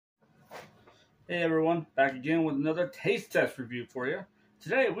Hey everyone, back again with another taste test review for you.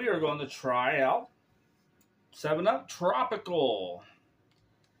 Today we are going to try out 7 Up Tropical.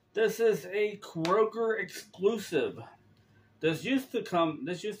 This is a Kroger exclusive. This used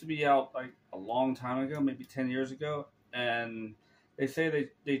to be out like a long time ago, maybe 10 years ago, and they say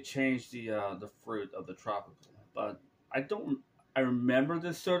they changed the fruit of the tropical. But I don't I remember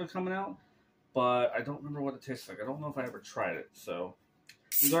this soda coming out, but I don't remember what it tastes like. I don't know if I ever tried it. So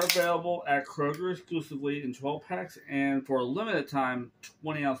these are available at Kroger exclusively in 12 packs and for a limited time,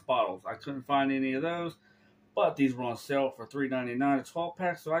 20-ounce bottles. I couldn't find any of those, but these were on sale for $3.99 a 12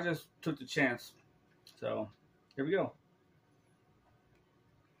 pack, so I just took the chance. So here we go.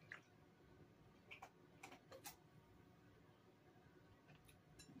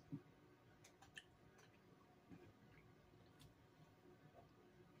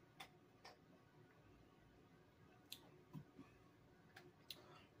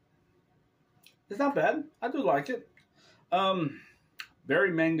 It's not bad. I do like it. Um, Very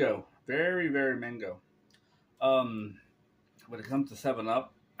mango, very mango. Um, when it comes to 7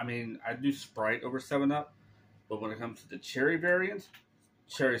 Up, I mean, I do Sprite over 7 Up, but when it comes to the cherry variant,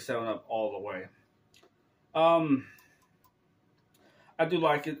 cherry 7 Up all the way. Um, I do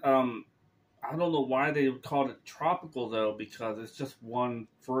like it. I don't know why they called it tropical though, because it's just one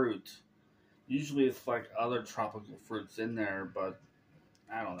fruit. Usually it's like other tropical fruits in there, but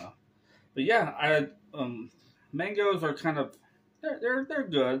I don't know. But yeah, mangoes are kind of they're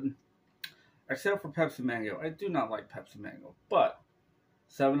good, except for Pepsi Mango. I do not like Pepsi Mango, but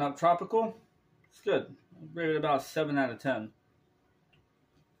 7 Up Tropical, it's good. I rate it about 7 out of 10.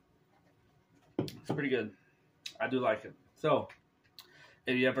 It's pretty good. I do like it. So,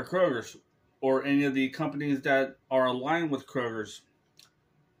 if you have a Kroger's or any of the companies that are aligned with Kroger's,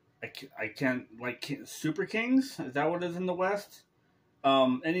 I can't like Super Kings. Is that what it is in the West?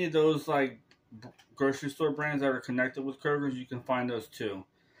 Any of those like grocery store brands that are connected with Kroger's, you can find those too.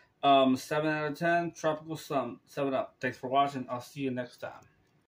 7 out of 10, Tropical 7 Up. Thanks for watching. I'll see you next time.